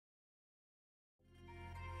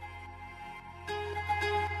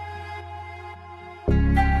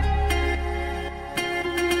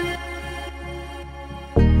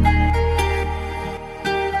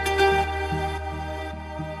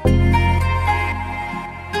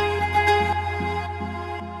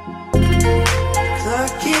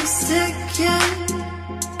ticking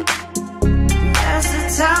as the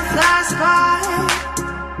time flies by.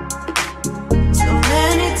 So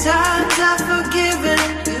many times I've forgiven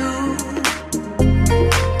you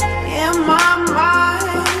in my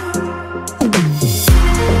mind.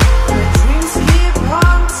 My dreams keep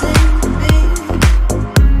haunting me.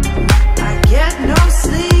 I get no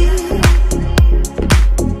sleep.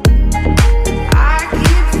 I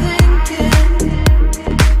keep thinking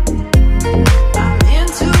I'm in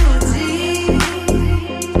too deep.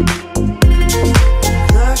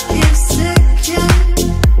 Clock keeps ticking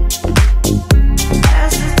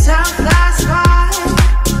as the time flies by.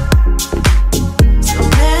 So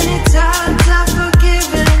many times I've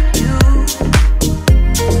forgiven you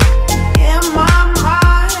in my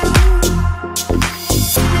mind.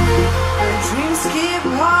 My dreams keep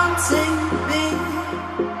haunting me.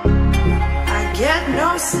 I get no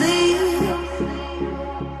sleep.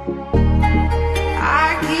 I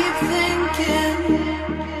keep thinking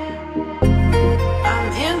I'm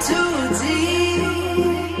in too deep.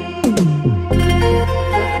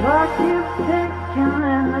 The clock keeps ticking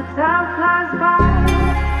and the time flies by.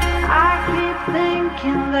 I keep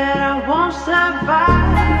thinking that I won't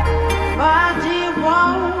survive. Body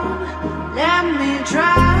won't let me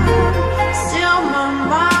drive. Still my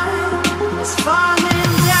mind is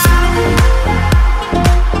falling down.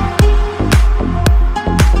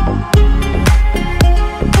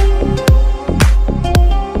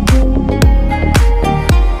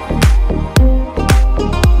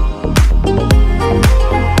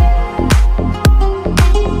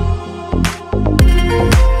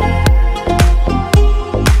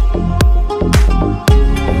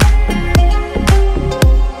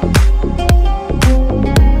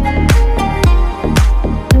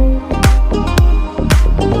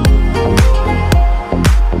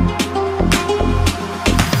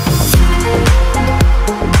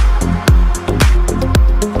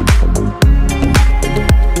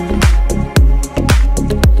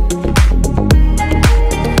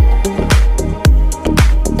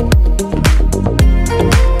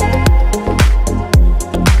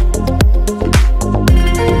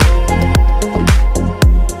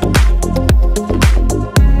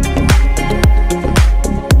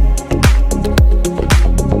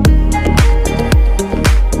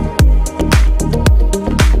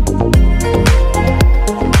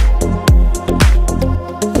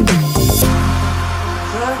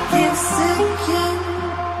 Clock keeps ticking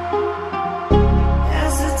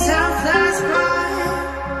as the time flies by.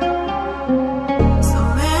 So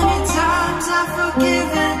many times I've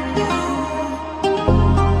forgiven you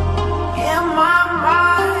in my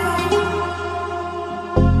mind.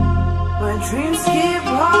 My dreams keep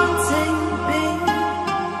haunting me.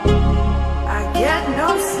 I get no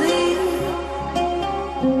sleep.